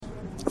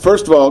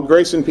First of all,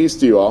 grace and peace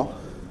to you all.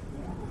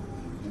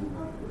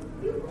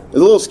 It was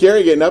a little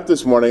scary getting up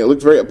this morning. It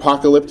looked very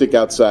apocalyptic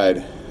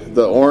outside.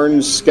 The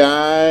orange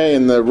sky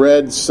and the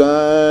red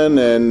sun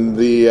and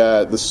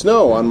the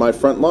snow on my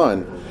front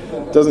lawn.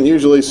 It doesn't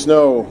usually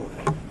snow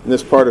in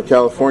this part of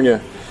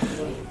California.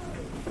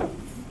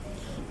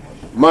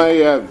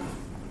 My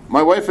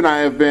wife and I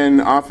have been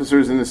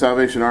officers in the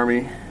Salvation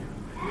Army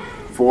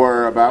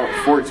for about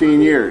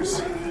 14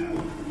 years.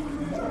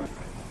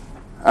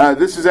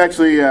 This is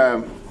actually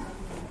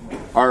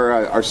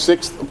our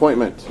sixth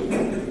appointment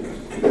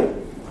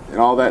in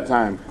all that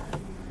time.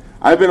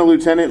 I've been a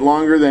lieutenant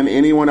longer than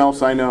anyone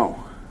else I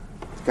know.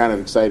 It's kind of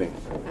exciting.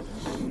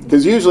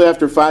 Because usually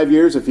after 5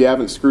 years, if you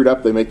haven't screwed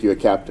up, they make you a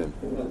captain.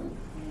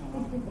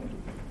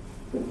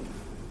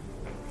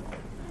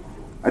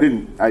 I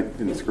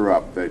didn't screw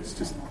up. It's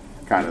just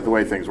kind of the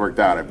way things worked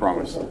out, I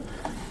promise.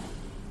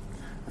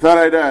 I thought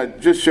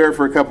I'd just share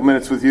for a couple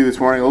minutes with you this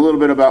morning a little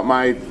bit about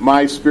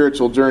my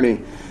spiritual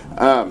journey.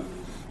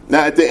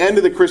 Now, at the end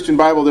of the Christian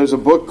Bible, there's a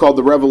book called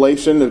The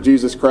Revelation of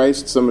Jesus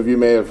Christ. Some of you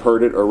may have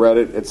heard it or read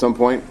it at some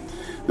point.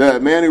 The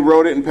man who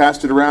wrote it and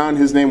passed it around,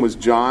 his name was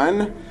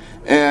John.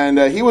 And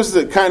he was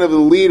the kind of the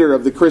leader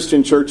of the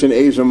Christian church in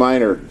Asia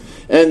Minor.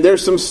 And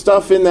there's some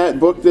stuff in that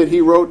book that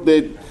he wrote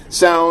that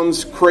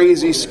sounds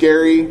crazy,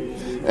 scary.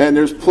 And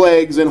there's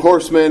plagues and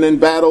horsemen and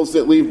battles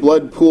that leave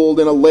blood pooled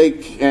in a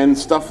lake and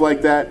stuff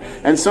like that.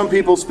 And some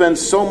people spend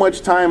so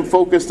much time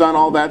focused on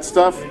all that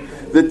stuff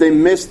that they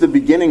miss the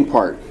beginning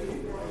part.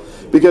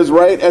 Because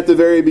right at the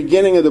very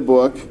beginning of the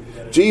book,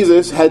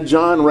 Jesus had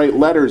John write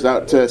letters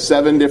out to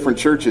 7 different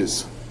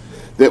churches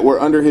that were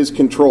under his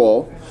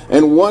control.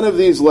 And one of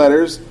these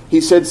letters,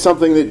 he said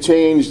something that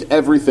changed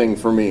everything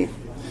for me.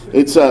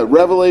 It's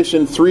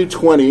Revelation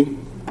 3:20.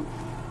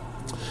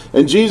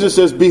 And Jesus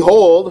says,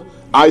 "Behold,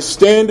 I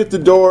stand at the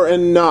door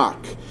and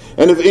knock.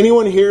 And if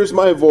anyone hears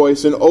my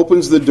voice and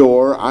opens the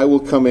door, I will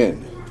come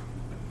in."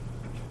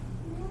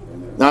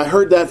 Now, I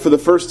heard that for the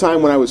first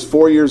time when I was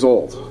 4 years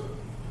old.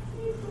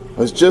 I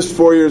was just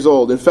 4 years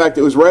old. In fact,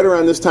 it was right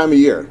around this time of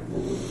year.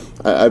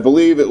 I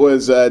believe it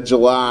was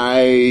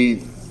July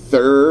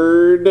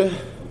 3rd,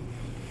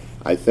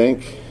 I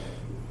think.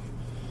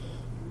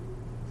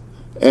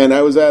 And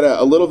I was at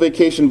a little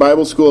vacation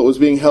Bible school. It was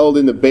being held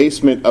in the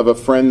basement of a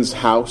friend's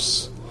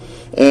house.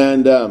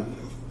 And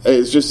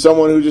it's just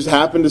someone who just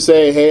happened to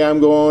say, "Hey, I'm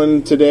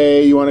going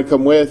today. You want to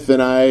come with?"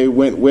 And I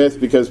went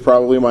with because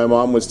probably my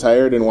mom was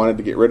tired and wanted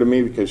to get rid of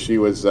me because she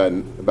was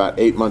about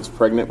 8 months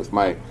pregnant with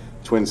my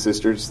twin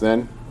sisters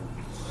then.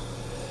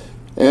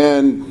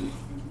 And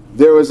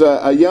there was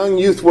a young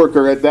youth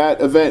worker at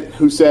that event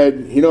who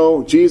said, "You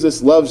know,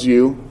 Jesus loves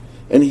you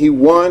and he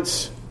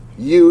wants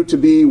you to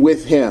be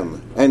with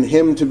him and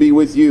him to be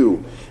with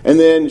you." And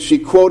then she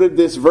quoted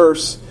this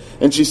verse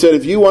and she said,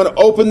 "If you want to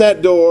open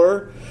that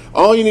door,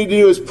 all you need to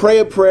do is pray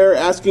a prayer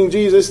asking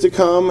Jesus to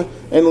come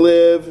and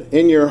live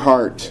in your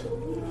heart."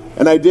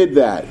 And I did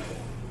that.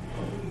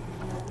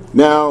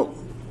 Now,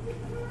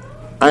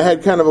 I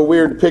had kind of a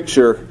weird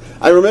picture.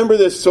 I remember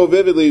this so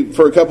vividly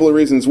for a couple of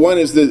reasons. One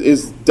is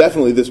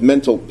definitely this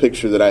mental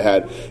picture that I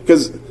had.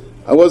 Because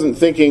I wasn't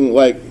thinking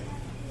like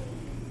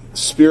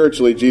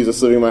spiritually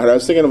Jesus living in my heart. I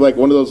was thinking of like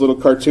one of those little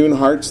cartoon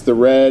hearts, the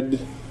red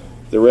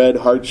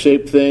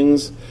heart-shaped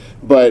things,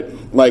 but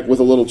like with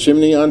a little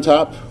chimney on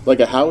top,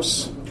 like a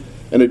house,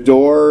 and a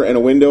door and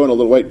a window and a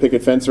little white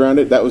picket fence around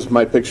it. That was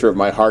my picture of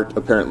my heart,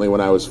 apparently,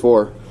 when I was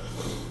 4.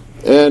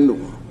 And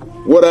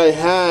what I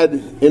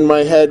had in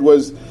my head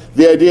was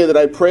the idea that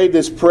I prayed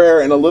this prayer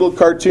and a little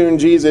cartoon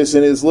Jesus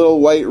in his little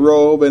white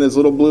robe and his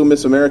little blue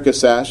Miss America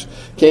sash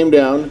came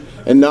down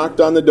and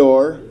knocked on the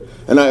door,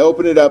 and I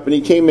opened it up and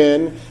he came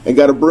in and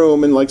got a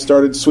broom and like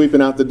started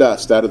sweeping out the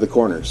dust out of the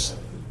corners.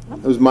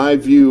 That was my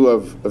view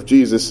of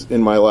Jesus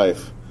in my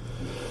life.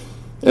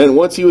 And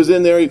once he was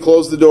in there, he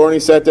closed the door and he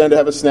sat down to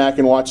have a snack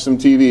and watch some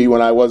TV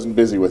when I wasn't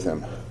busy with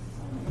him.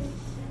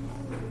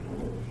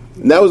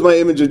 And that was my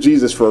image of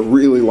Jesus for a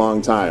really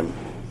long time.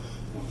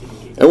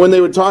 And when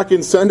they would talk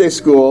in Sunday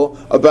school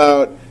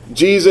about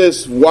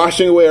Jesus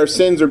washing away our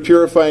sins or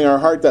purifying our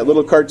heart, that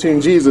little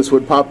cartoon Jesus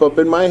would pop up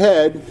in my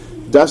head,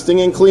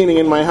 dusting and cleaning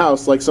in my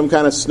house like some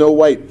kind of Snow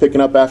White picking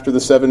up after the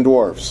 7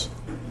 dwarfs.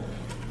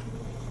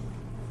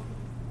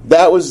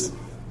 That was,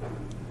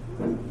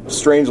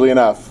 strangely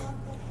enough,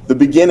 the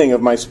beginning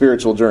of my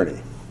spiritual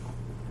journey.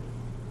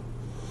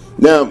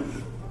 Now,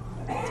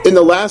 in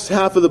the last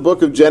half of the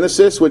book of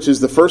Genesis, which is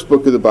the first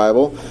book of the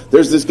Bible,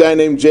 there's this guy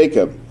named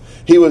Jacob.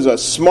 He was a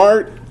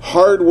smart,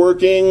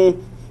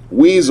 hard-working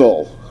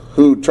weasel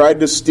who tried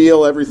to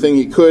steal everything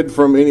he could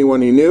from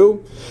anyone he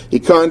knew. He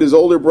conned his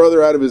older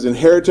brother out of his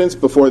inheritance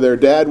before their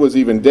dad was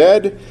even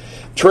dead,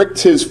 tricked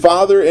his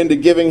father into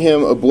giving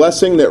him a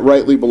blessing that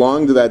rightly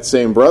belonged to that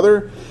same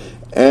brother,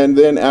 and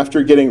then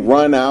after getting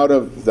run out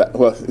of that,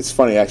 well, it's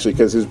funny actually,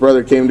 because his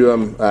brother came to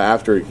him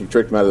after he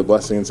tricked him out of the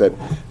blessing and said,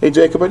 "Hey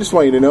Jacob, I just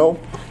want you to know,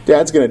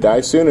 Dad's going to die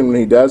soon, and when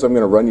he does, I'm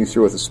going to run you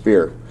through with a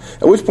spear."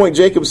 At which point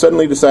Jacob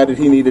suddenly decided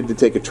he needed to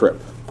take a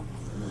trip.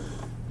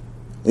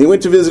 He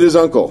went to visit his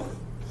uncle.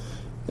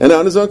 And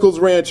on his uncle's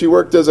ranch, he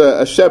worked as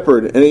a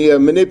shepherd, and he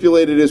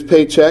manipulated his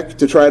paycheck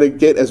to try to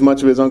get as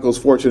much of his uncle's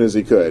fortune as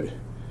he could.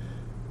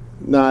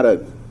 Not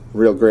a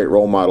real great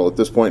role model at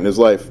this point in his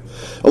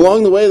life.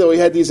 Along the way, though, he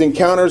had these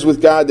encounters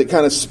with God that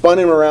kind of spun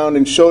him around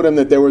and showed him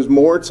that there was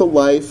more to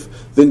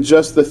life than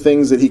just the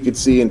things that he could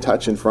see and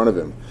touch in front of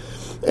him.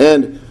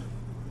 And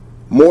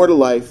more to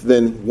life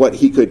than what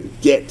he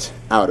could get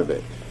out of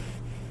it.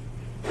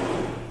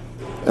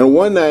 And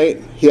one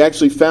night, he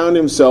actually found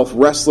himself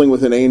wrestling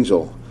with an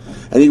angel.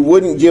 And he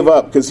wouldn't give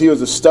up because he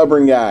was a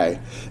stubborn guy.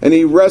 And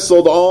he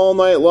wrestled all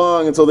night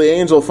long until the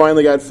angel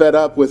finally got fed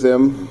up with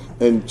him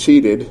and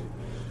cheated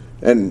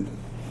and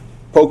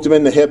poked him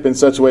in the hip in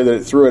such a way that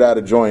it threw it out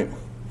of joint.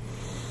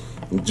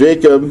 And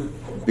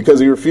Jacob, because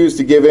he refused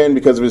to give in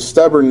because of his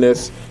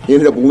stubbornness, he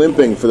ended up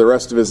limping for the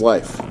rest of his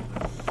life.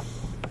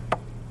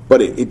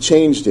 But it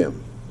changed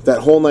him.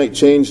 That whole night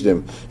changed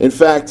him. In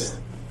fact,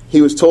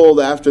 he was told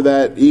after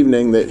that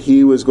evening that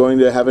he was going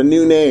to have a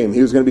new name.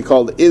 He was going to be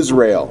called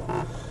Israel,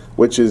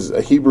 which is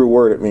a Hebrew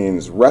word. It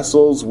means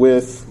wrestles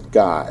with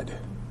God.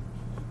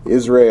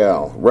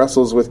 Israel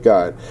wrestles with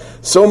God.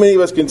 So many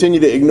of us continue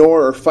to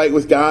ignore or fight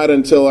with God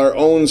until our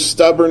own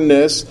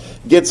stubbornness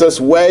gets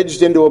us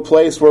wedged into a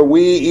place where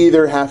we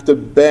either have to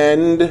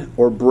bend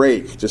or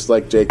break, just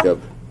like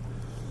Jacob.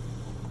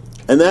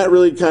 And that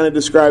really kind of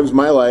describes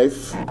my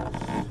life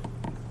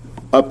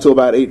up till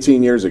about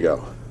 18 years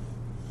ago.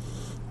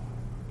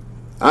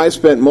 I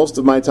spent most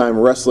of my time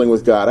wrestling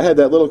with God. I had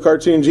that little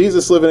cartoon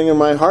Jesus living in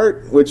my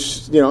heart,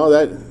 which,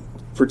 that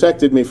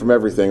protected me from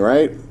everything,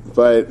 right?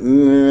 But,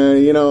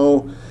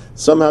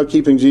 somehow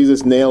keeping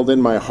Jesus nailed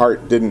in my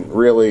heart didn't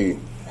really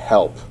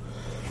help.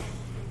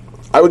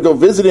 I would go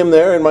visit him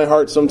there in my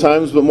heart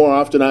sometimes, but more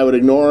often I would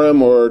ignore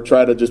him or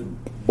try to just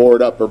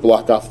board up or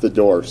block off the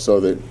door so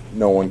that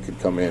no one could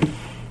come in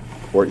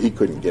or he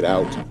couldn't get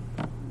out.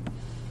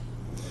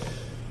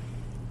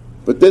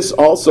 But this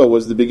also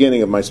was the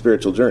beginning of my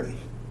spiritual journey.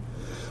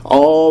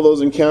 All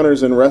those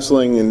encounters and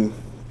wrestling and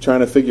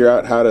trying to figure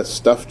out how to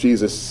stuff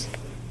Jesus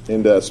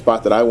into a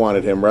spot that I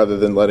wanted him rather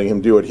than letting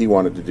him do what he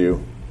wanted to do.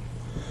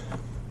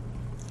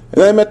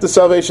 And then I met the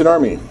Salvation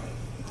Army.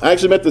 I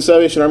actually met the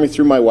Salvation Army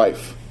through my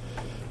wife.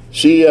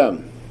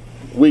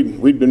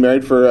 We'd been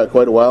married for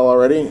quite a while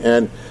already,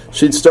 and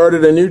she'd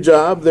started a new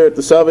job there at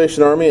the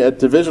Salvation Army at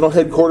divisional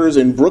headquarters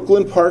in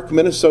Brooklyn Park,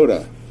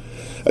 Minnesota.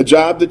 A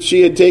job that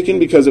she had taken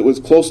because it was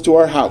close to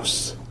our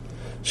house.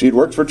 She'd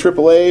worked for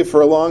AAA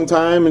for a long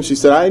time, and she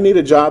said, I need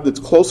a job that's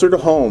closer to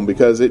home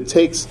because it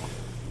takes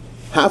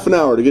half an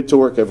hour to get to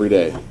work every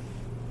day.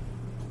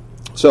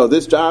 So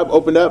this job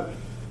opened up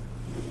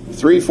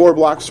 3-4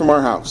 blocks from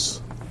our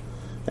house.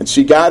 And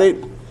she got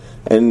it,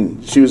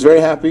 and she was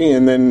very happy,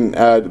 and then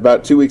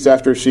about 2 weeks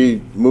after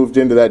she moved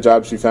into that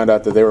job, she found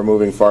out that they were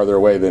moving farther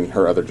away than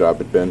her other job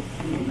had been.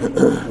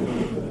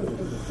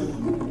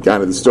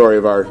 Kind of the story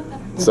of our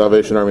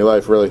Salvation Army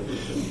life, really.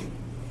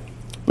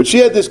 But she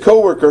had this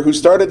coworker who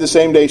started the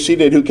same day she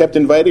did, who kept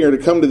inviting her to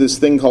come to this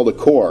thing called a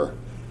core.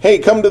 Hey,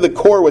 come to the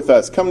core with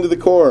us. Come to the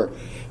core.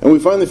 And we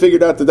finally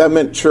figured out that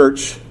meant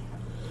church.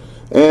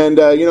 And,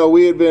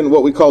 we had been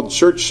what we called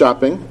church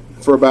shopping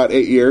for about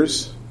 8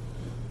 years.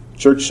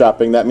 Church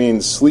shopping, that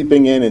means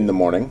sleeping in the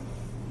morning.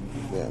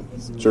 Yeah,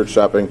 church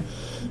shopping.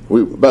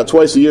 About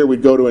twice a year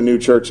we'd go to a new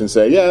church and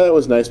say, yeah, that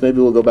was nice. Maybe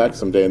we'll go back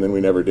someday. And then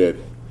we never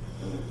did.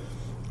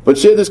 But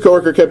she had this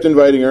coworker kept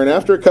inviting her, and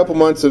after a couple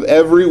months of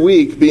every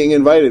week being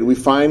invited, we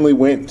finally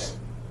went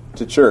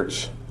to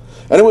church.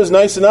 And it was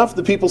nice enough.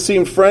 The people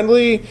seemed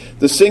friendly.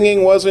 The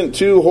singing wasn't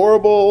too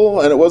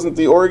horrible, and it wasn't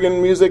the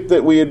organ music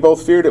that we had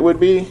both feared it would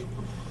be.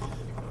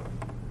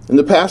 And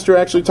the pastor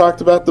actually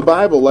talked about the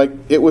Bible like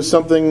it was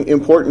something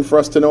important for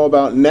us to know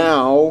about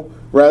now,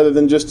 rather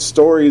than just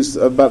stories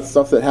about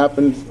stuff that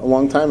happened a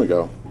long time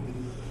ago.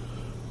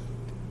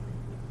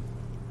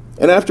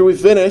 And after we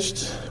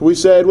finished, we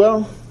said,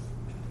 well,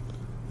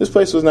 this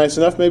place was nice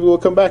enough, maybe we'll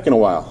come back in a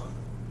while.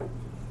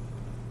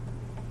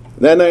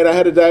 That night I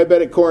had a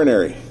diabetic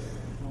coronary,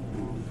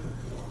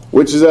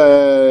 which is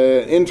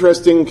an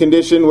interesting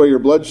condition where your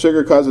blood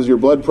sugar causes your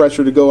blood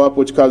pressure to go up,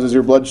 which causes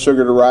your blood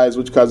sugar to rise,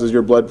 which causes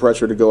your blood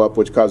pressure to go up,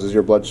 which causes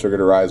your blood sugar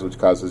to rise, which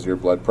causes your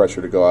blood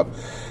pressure to go up.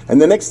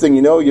 And the next thing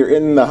you know, you're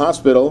in the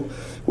hospital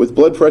with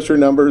blood pressure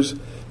numbers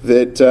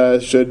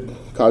that should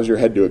cause your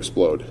head to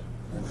explode.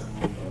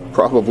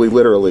 Probably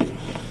literally.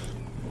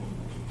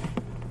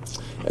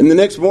 And the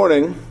next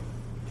morning,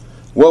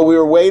 while we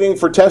were waiting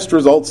for test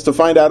results to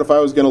find out if I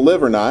was going to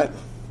live or not,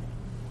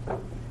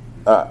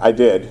 I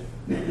did.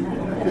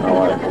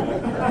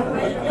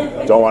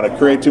 Don't want to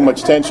create too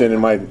much tension in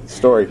my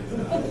story.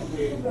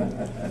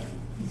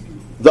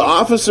 The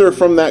officer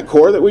from that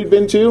corps that we'd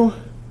been to,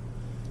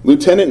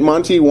 Lieutenant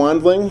Monty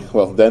Wandling,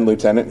 well, then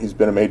Lieutenant, he's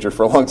been a major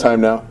for a long time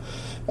now,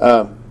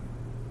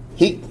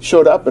 he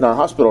showed up in our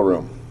hospital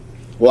room.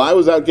 Well, I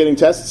was out getting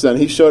tests done.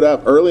 He showed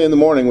up early in the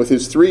morning with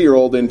his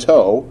 3-year-old in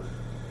tow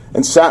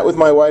and sat with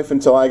my wife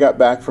until I got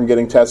back from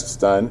getting tests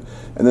done,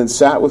 and then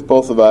sat with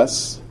both of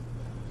us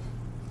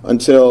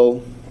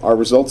until our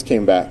results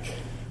came back.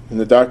 And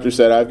the doctor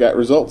said, I've got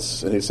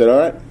results. And he said, all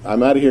right,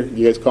 I'm out of here.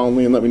 You guys call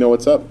me and let me know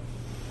what's up.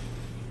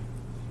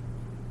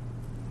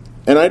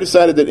 And I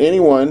decided that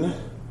anyone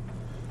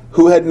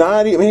who had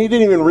not, he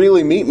didn't even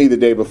really meet me the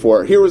day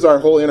before. Here was our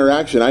whole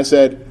interaction. I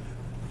said,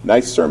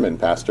 nice sermon,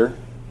 Pastor.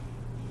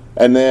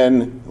 And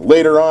then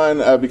later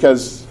on,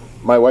 because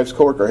my wife's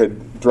coworker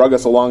had drug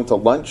us along to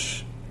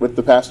lunch with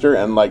the pastor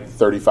and like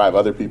 35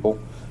 other people,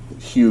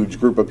 huge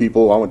group of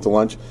people, I went to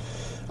lunch.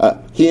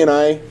 He and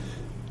I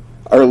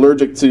are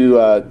allergic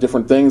to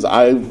different things.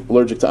 I'm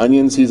allergic to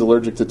onions. He's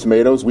allergic to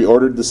tomatoes. We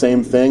ordered the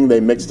same thing. They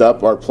mixed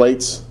up our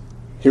plates.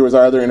 Here was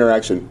our other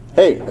interaction.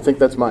 Hey, I think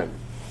that's mine.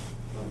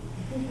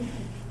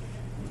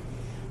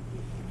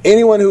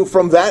 Anyone who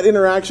from that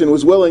interaction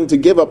was willing to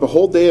give up a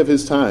whole day of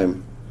his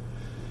time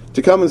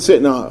to come and sit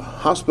in a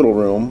hospital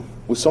room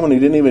with someone he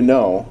didn't even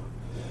know,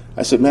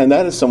 I said, man,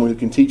 that is someone who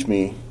can teach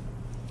me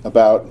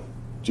about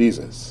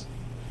Jesus.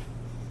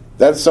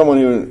 That's someone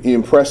who he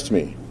impressed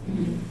me.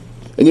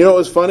 And you know what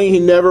was funny? He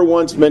never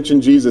once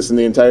mentioned Jesus in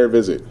the entire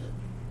visit.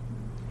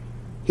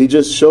 He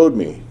just showed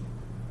me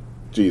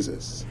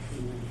Jesus.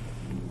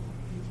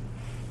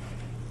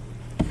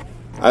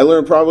 I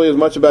learned probably as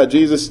much about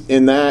Jesus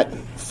in that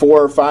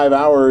 4 or 5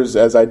 hours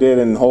as I did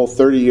in the whole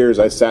 30 years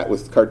I sat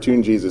with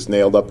cartoon Jesus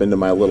nailed up into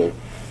my little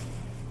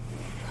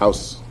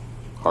house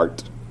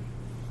heart.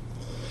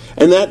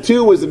 And that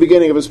too was the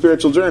beginning of a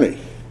spiritual journey.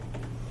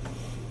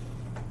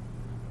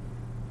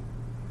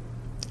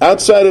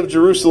 Outside of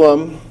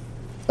Jerusalem,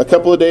 a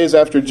couple of days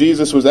after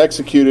Jesus was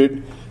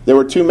executed, there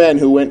were 2 men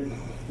who went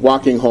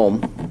walking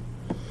home.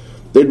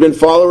 They'd been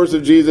followers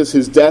of Jesus.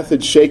 His death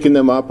had shaken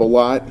them up a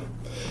lot.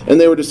 And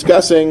they were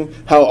discussing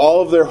how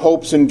all of their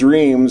hopes and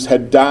dreams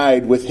had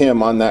died with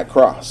him on that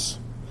cross.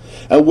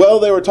 And while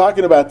they were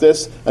talking about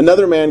this,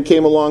 another man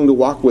came along to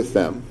walk with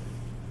them.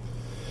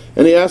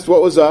 And he asked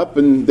what was up,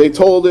 and they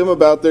told him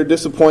about their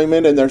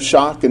disappointment and their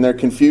shock and their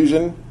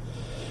confusion.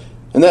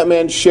 And that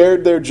man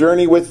shared their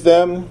journey with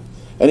them,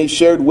 and he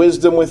shared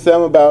wisdom with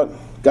them about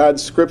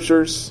God's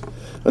scriptures,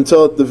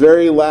 until at the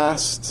very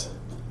last,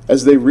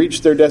 as they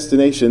reached their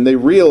destination, they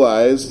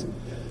realized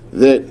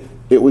that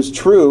it was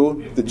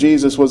true that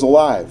Jesus was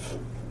alive.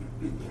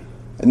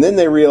 And then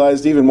they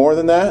realized even more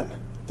than that,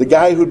 the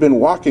guy who'd been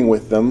walking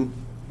with them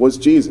was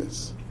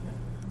Jesus.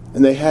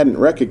 And they hadn't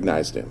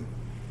recognized him.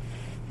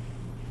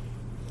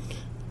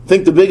 I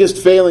think the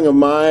biggest failing of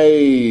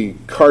my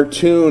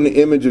cartoon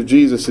image of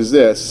Jesus is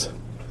this.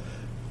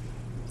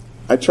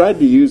 I tried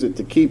to use it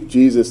to keep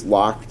Jesus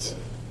locked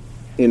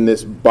in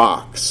this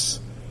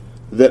box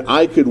that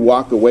I could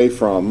walk away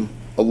from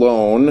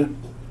alone,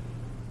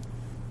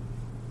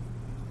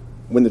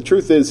 when the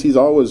truth is, he's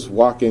always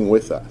walking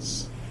with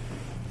us.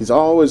 He's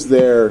always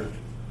there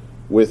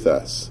with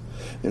us.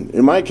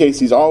 In my case,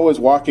 he's always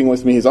walking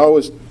with me. He's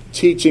always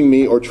teaching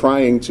me or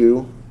trying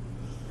to.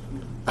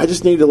 I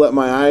just need to let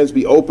my eyes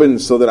be open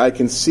so that I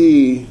can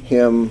see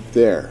him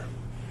there.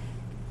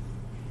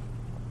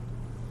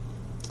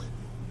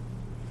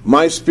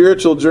 My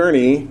spiritual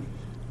journey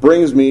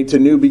brings me to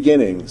new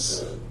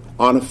beginnings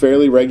on a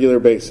fairly regular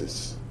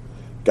basis.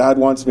 God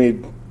wants me,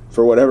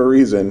 for whatever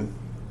reason,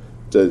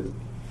 to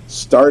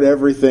start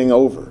everything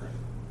over.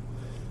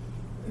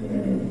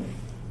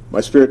 My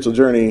spiritual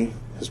journey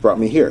has brought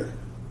me here.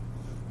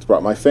 It's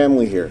brought my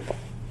family here.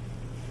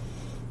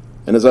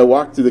 And as I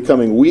walk through the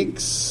coming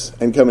weeks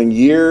and coming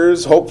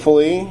years,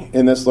 hopefully,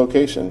 in this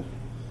location,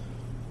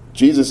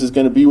 Jesus is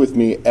going to be with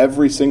me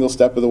every single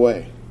step of the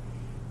way.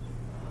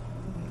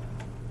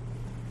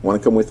 Want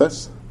to come with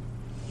us?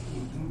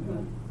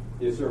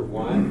 Is there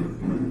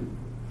one?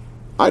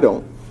 I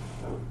don't.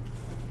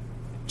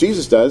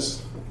 Jesus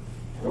does.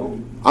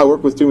 I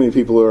work with too many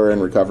people who are in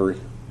recovery.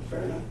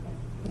 Fair enough.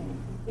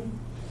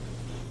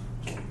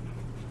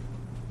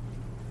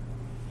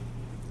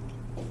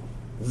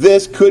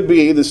 This could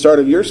be the start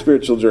of your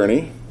spiritual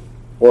journey,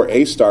 or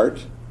a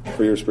start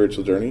for your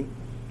spiritual journey.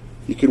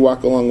 You could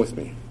walk along with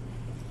me,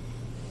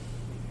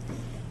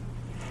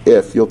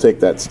 if you'll take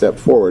that step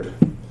forward.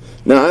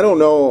 Now, I don't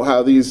know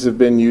how these have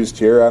been used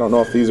here. I don't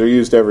know if these are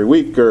used every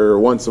week or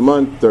once a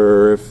month,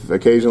 or if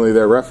occasionally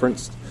they're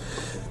referenced.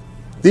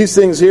 These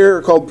things here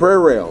are called prayer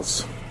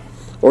rails,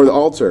 or the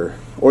altar,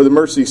 or the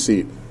mercy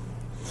seat.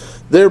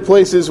 They're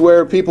places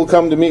where people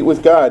come to meet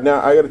with God.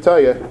 Now, I got to tell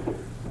you,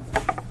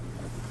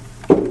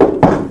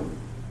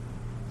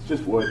 it's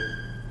just wood.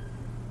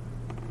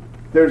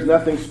 There's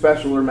nothing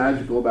special or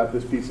magical about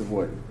this piece of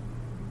wood,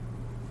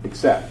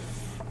 except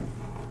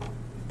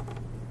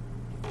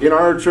in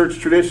our church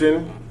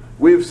tradition,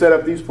 we've set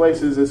up these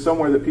places as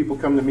somewhere that people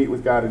come to meet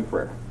with God in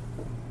prayer.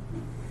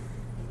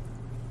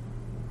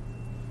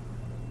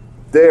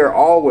 They are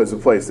always a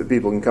place that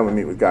people can come and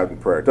meet with God in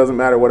prayer. It doesn't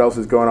matter what else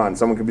is going on.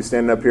 Someone could be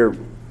standing up here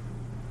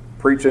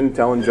preaching,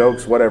 telling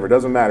jokes, whatever. It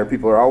doesn't matter.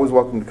 People are always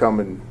welcome to come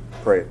and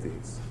pray at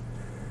these.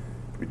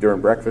 It could be during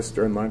breakfast,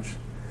 during lunch.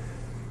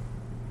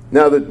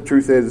 Now, the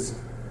truth is,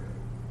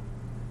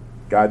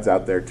 God's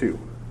out there too.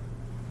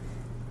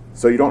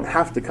 So you don't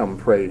have to come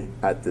pray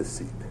at this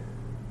seat.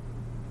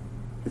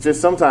 It's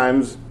just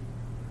sometimes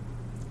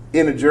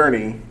in a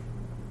journey,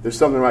 there's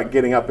something about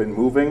getting up and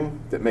moving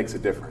that makes a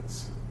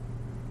difference.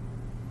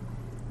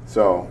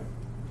 So,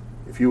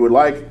 if you would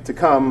like to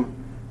come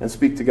and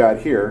speak to God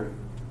here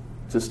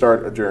to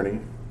start a journey,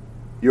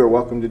 you are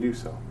welcome to do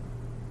so.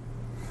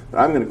 But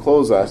I'm going to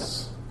close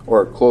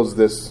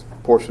this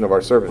portion of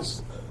our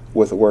service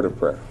with a word of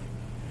prayer.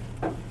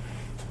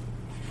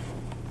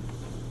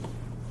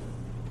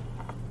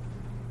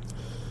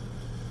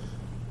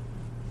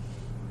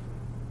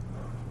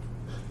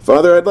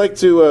 Father, I'd like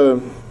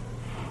to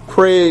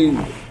pray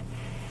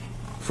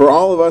for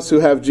all of us who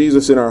have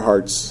Jesus in our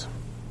hearts,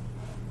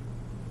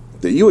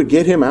 that you would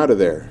get him out of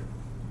there.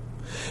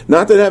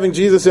 Not that having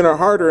Jesus in our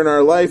heart or in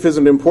our life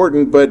isn't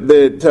important, but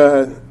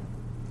that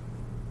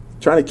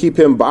trying to keep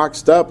him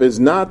boxed up is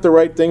not the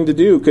right thing to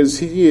do, because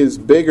he is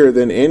bigger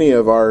than any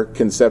of our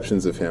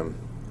conceptions of him.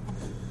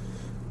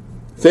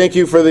 Thank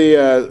you for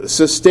the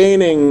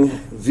sustaining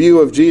view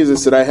of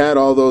Jesus that I had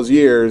all those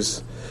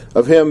years,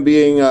 of him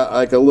being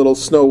like a little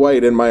Snow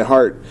White in my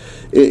heart,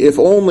 if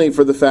only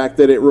for the fact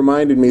that it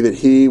reminded me that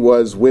he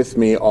was with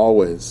me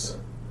always.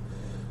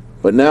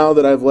 But now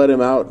that I've let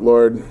him out,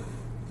 Lord,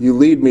 you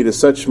lead me to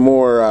such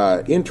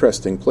more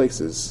interesting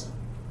places.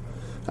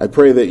 I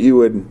pray that you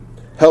would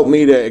help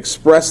me to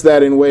express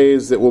that in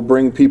ways that will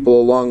bring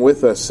people along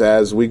with us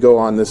as we go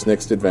on this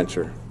next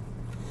adventure.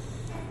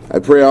 I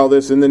pray all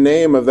this in the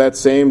name of that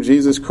same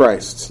Jesus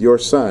Christ, your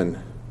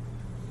Son.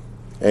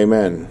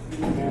 Amen.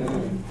 Amen.